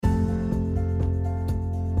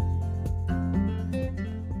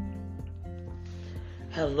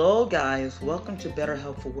Hello guys, welcome to Better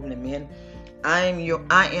Health for Women and Men. I am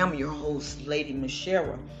your host, Lady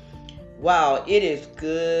Michelle. Wow, it is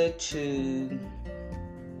good to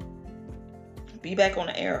be back on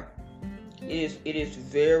the air. It is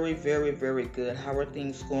very, very, very good. How are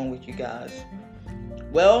things going with you guys?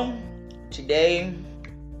 Well, today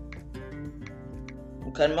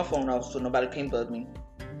I'm cutting my phone off so nobody can bug me.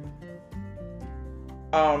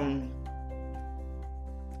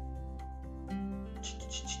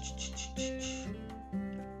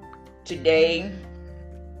 Today,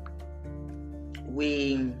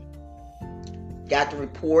 we got the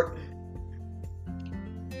report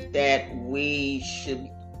that we should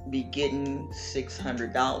be getting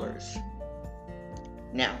 $600.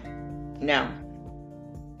 Now,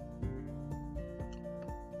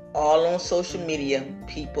 all on social media,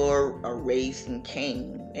 people are raising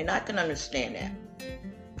Cain, and I can understand that.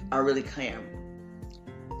 I really can.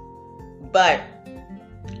 But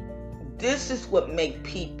this is what make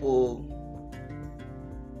people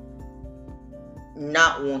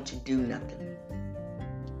not want to do nothing.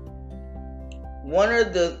 One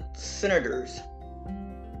of the senators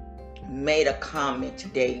made a comment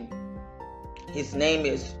today. His name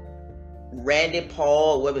is Randy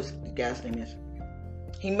Paul, whatever the guy's name is.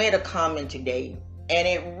 He made a comment today, and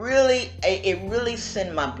it really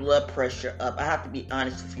sent my blood pressure up. I have to be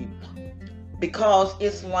honest with you, because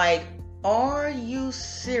it's like, are you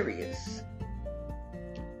serious?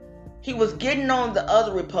 He was getting on the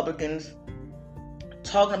other Republicans,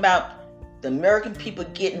 talking about the American people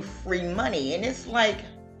getting free money. And it's like,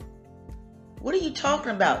 what are you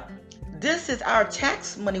talking about? This is our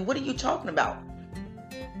tax money. What are you talking about?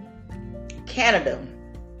 Canada,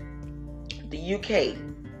 the UK,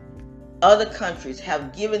 other countries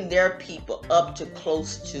have given their people up to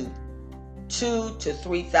close to $2,000 to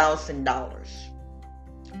 $3,000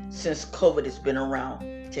 since COVID has been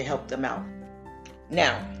around to help them out.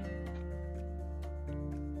 Now,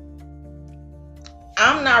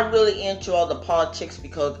 I'm not really into all the politics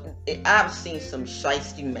because I've seen some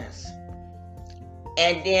shiesty mess.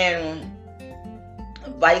 And then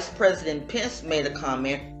Vice President Pence made a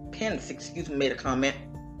comment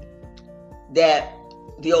that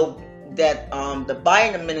the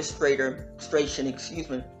Biden administration,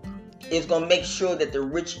 is going to make sure that the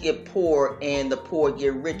rich get poor and the poor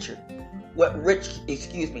get richer.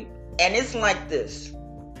 And it's like this.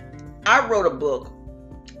 I wrote a book,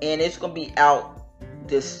 and it's going to be out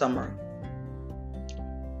this summer.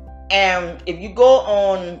 And if you go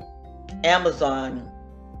on Amazon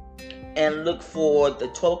and look for the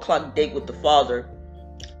 12 o'clock date with the Father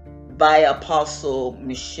by Apostle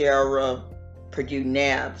Michelle Purdue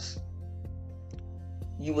Nabs,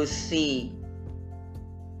 you will see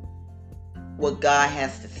what God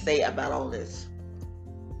has to say about all this.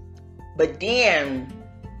 But then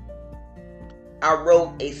I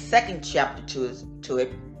wrote a second chapter to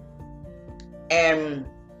it, and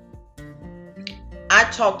I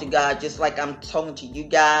talk to God just like I'm talking to you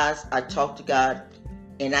guys. I talk to God,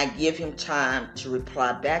 and I give him time to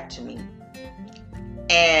reply back to me.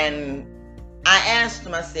 And I asked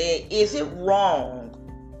him, I said, is it wrong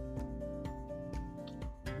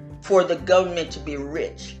for the government to be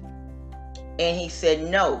rich? And he said,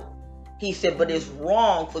 no. He said, but it's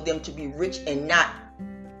wrong for them to be rich and not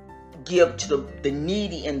give to the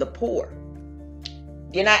needy and the poor.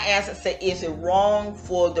 Then I asked, I said, is it wrong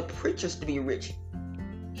for the preachers to be rich?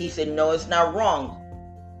 He said, no, it's not wrong.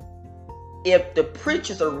 If the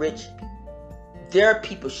preachers are rich, their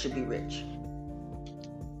people should be rich.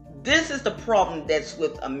 This is the problem that's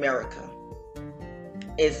with America.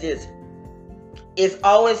 Is this? It's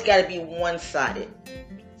always got to be one-sided.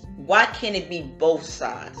 Why can't it be both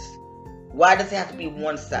sides? Why does it have to be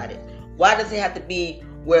one-sided? Why does it have to be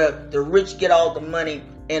where the rich get all the money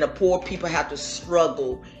and the poor people have to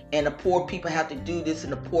struggle, and the poor people have to do this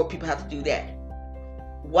and the poor people have to do that?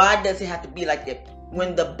 Why does it have to be like that?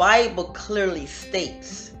 When the Bible clearly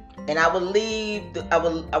states, and I will leave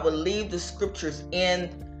the scriptures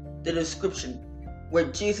in the description, where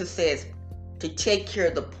Jesus says to take care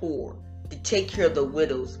of the poor, to take care of the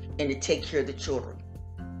widows, and to take care of the children.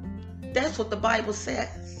 That's what the Bible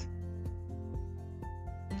says.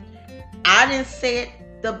 I didn't say it,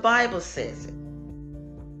 the Bible says it.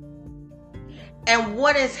 And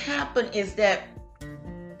what has happened is that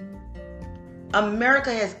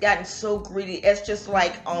America has gotten so greedy. It's just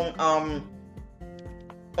like on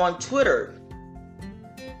Twitter.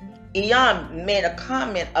 Ian made a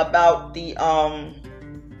comment about the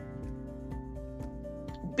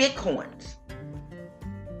Bitcoins.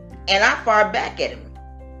 And I fired back at him.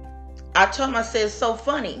 I told him, I said, it's so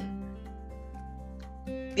funny.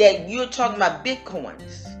 that you're talking about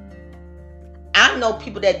Bitcoins. I know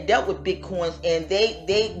people that dealt with Bitcoins, and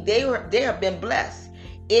they have been blessed.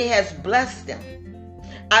 It has blessed them.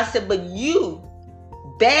 I said, but you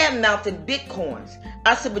bad-mouthing Bitcoins.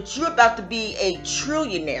 I said, but you're about to be a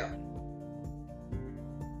trillionaire.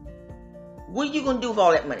 What are you going to do with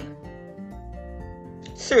all that money?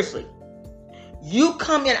 Seriously. You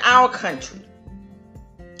come in our country.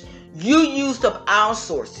 You used up our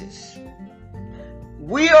sources.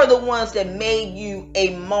 We are the ones that made you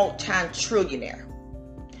a multi-trillionaire.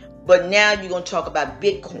 But now you're going to talk about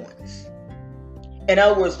Bitcoins. In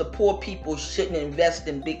other words, the poor people shouldn't invest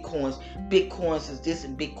in Bitcoins. Bitcoins is this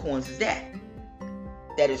and Bitcoins is that.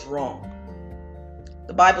 That is wrong.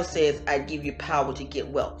 The Bible says, I give you power to get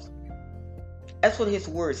wealth. That's what his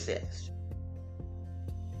word says.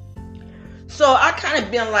 So I kind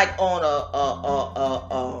of been like on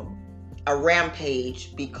a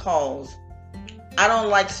rampage because I don't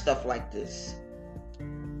like stuff like this.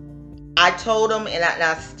 I told them, and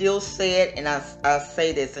I still say it, and I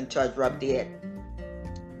say this until I drop dead.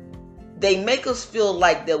 They make us feel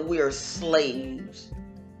like that we are slaves,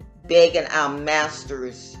 begging our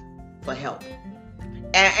masters for help.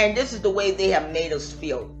 And this is the way they have made us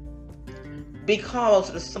feel.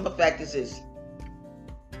 Because the simple fact is this.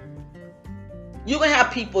 You're going to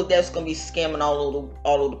have people that's going to be scamming all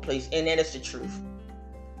over the place. And that is the truth.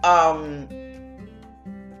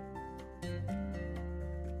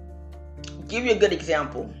 Give you a good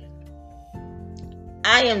example.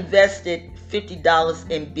 I invested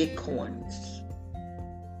 $50 in Bitcoins.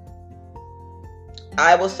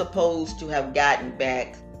 I was supposed to have gotten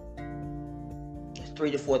back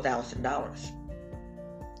 $3,000 to $4,000.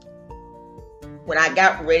 When I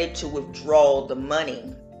got ready to withdraw the money,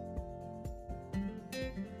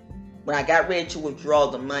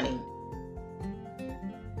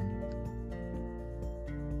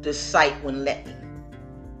 the site wouldn't let me.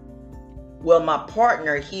 Well, my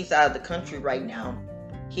partner, he's out of the country right now.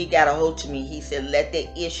 He got a hold of me. He said, let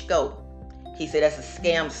that ish go. He said, that's a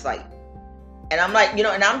scam site. And I'm like,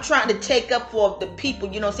 and I'm trying to take up for the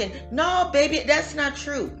people, saying, no, baby, that's not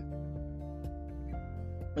true.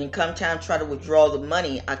 When come time to try to withdraw the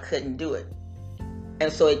money, I couldn't do it. And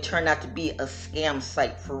so it turned out to be a scam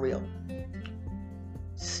site for real.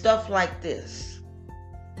 Stuff like this.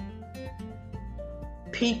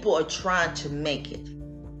 People are trying to make it.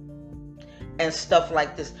 And stuff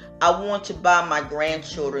like this. I want to buy my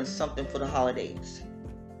grandchildren something for the holidays.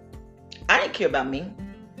 I didn't care about me.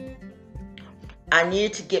 I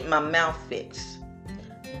needed to get my mouth fixed.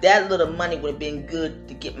 That little money would have been good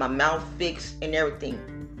to get my mouth fixed and everything.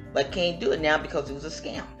 But I can't do it now because it was a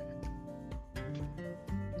scam.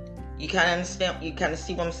 You kind of understand? You kind of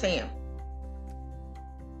see what I'm saying?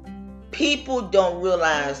 People don't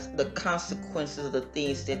realize the consequences of the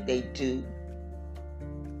things that they do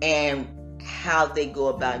and how they go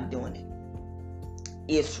about doing it.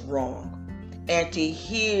 It's wrong. And to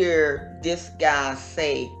hear this guy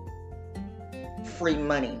say free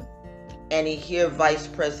money, and to hear Vice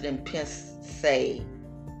President Pence say,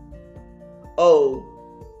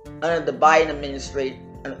 under the Biden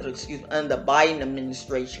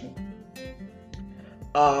administration,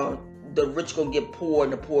 the rich gonna get poor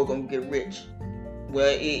and the poor gonna get rich.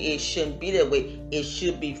 Well, it shouldn't be that way. It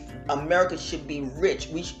should be, America should be rich.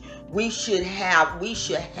 We should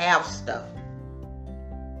have stuff.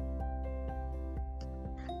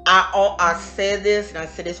 I said this, and I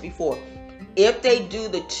said this before. If they do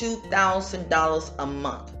the $2,000 a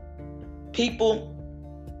month, people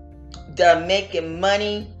that are making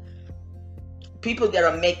money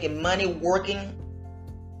working,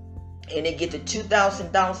 and they get the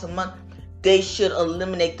 $2,000 a month, they should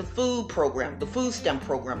eliminate the food program, the food stamp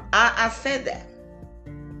program. I said that.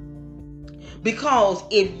 Because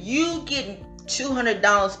if you get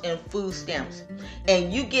 $200 in food stamps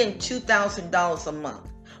and you getting $2,000 a month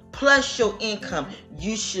plus your income,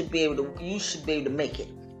 you should be able to make it.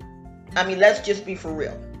 I mean, let's just be for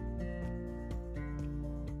real.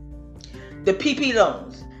 The PP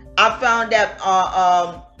loans. I found that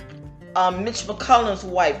Mitch McConnell's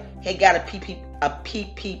wife had got a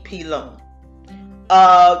PPP loan.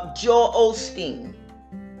 Joel Osteen.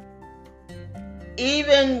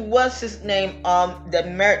 Even what's his name?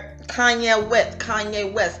 Kanye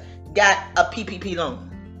West got a PPP loan.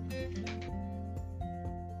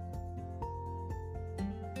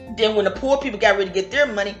 Then when the poor people got ready to get their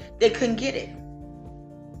money, they couldn't get it.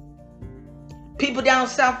 People down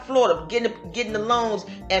South Florida getting the loans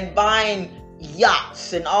and buying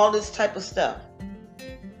yachts and all this type of stuff.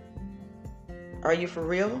 Are you for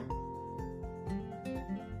real?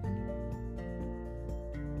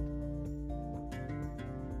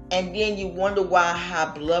 And then you wonder why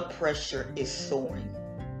high blood pressure is soaring.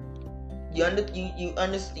 You don't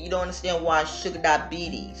understand why sugar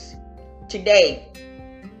diabetes. Today,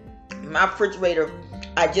 my refrigerator,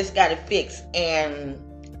 I just got it fixed, and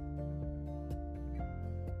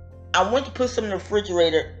I went to put some in the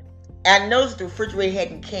refrigerator. I noticed the refrigerator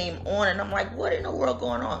hadn't came on, and I'm like, what in the world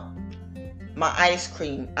going on? My ice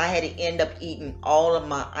cream. I had to end up eating all of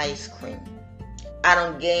my ice cream. I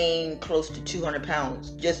done gained close to 200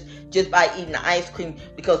 pounds just by eating the ice cream,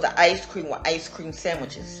 because the ice cream were ice cream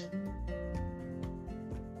sandwiches.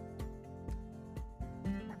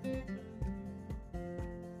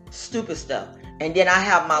 Stupid stuff. And then I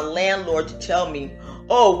have my landlord to tell me,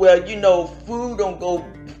 oh, well, food don't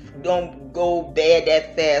go bad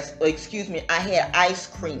that fast. Or, excuse me, I had ice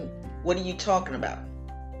cream. What are you talking about?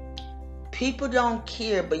 People don't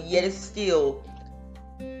care, but yet it's still,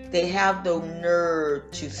 they have the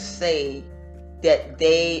nerve to say that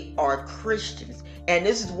they are Christians. And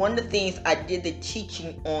this is one of the things I did the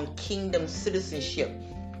teaching on kingdom citizenship.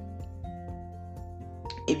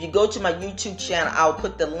 If you go to my YouTube channel, I'll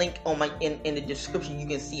put the link on in the description. You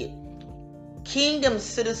can see it. Kingdom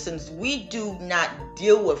citizens, we do not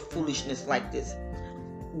deal with foolishness like this.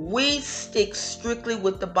 We stick strictly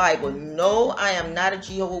with the Bible. No, I am not a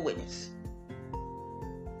Jehovah's Witness.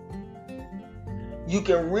 You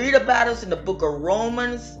can read about us in the book of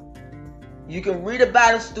Romans. You can read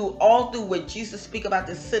about us all through where Jesus speaks about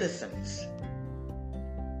the citizens.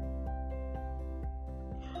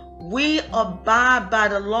 We abide by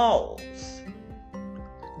the laws.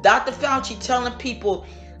 Dr. Fauci telling people,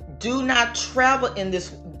 do not travel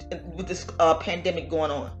with this pandemic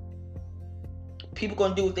going on. People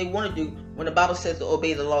going to do what they want to do when the Bible says to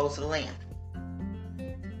obey the laws of the land.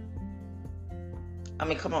 I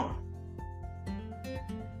mean, come on.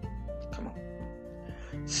 Come on.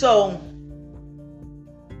 So,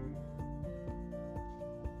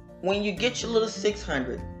 when you get your little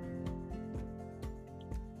 600,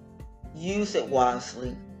 use it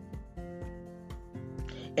wisely.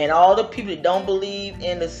 And all the people that don't believe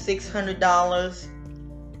in the $600,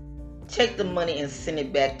 take the money and send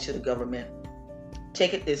it back to the government.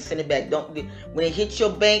 Take it and send it back. When it hits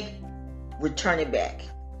your bank, return it back.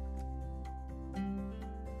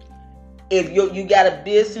 If you got a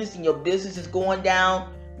business and your business is going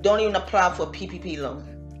down, don't even apply for a PPP loan.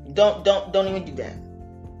 Don't even do that.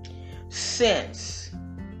 Since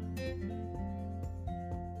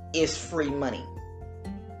it's free money.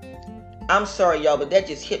 I'm sorry, y'all, but that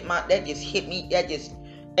just hit me. That just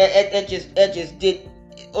did.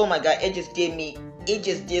 Oh my God! It just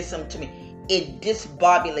did something to me. It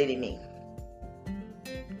disbobulated me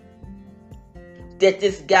that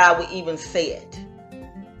this guy would even say it.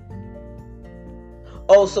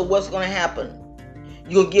 Oh, so what's going to happen?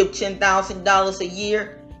 You'll give $10,000 a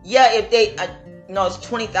year? Yeah, if they no, it's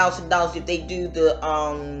 $20,000 if they do the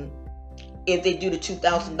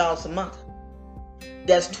 $2,000 a month.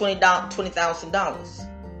 That's $20,000.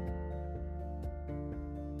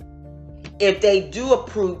 If they do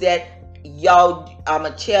approve that, y'all, I'ma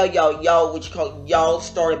tell y'all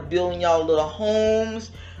started building y'all little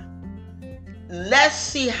homes. Let's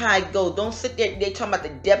see how it goes. Don't sit there. They talking about the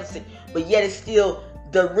deficit, but yet it's still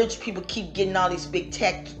the rich people keep getting all these big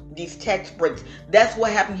tax breaks. That's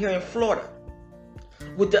what happened here in Florida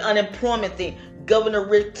with the unemployment thing. Governor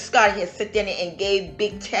Rick Scott had sit there and gave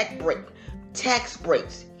big tax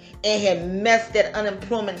breaks and had messed that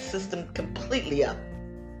unemployment system completely up.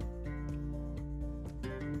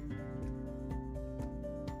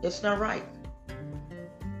 It's not right.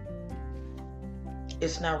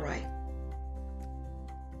 It's not right.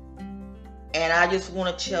 And I just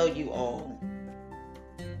want to tell you all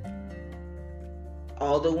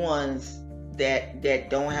the ones that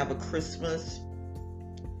don't have a Christmas,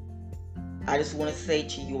 I just want to say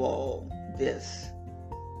to you all this.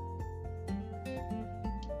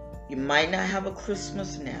 You might not have a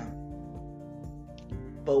Christmas now,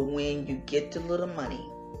 but when you get the little money,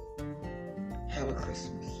 have a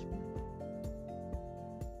Christmas.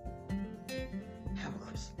 Have a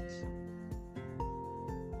Christmas.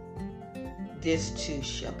 This too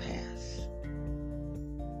shall pass.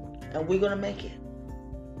 And we're going to make it.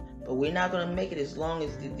 But we're not going to make it as long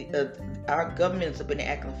as our governments have been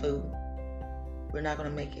acting a fool. We're not going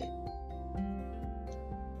to make it.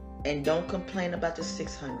 And don't complain about the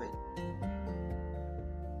 600.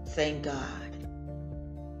 Thank God.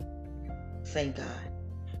 Thank God.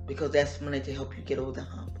 Because that's money to help you get over the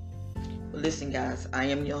hump. But listen, guys, I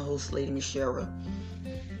am your host, Lady Michelle.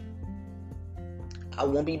 I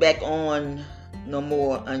won't be back on no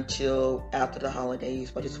more until after the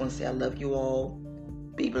holidays. But I just want to say I love you all.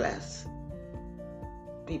 Be blessed.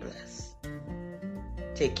 Be blessed.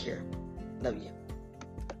 Take care. Love you.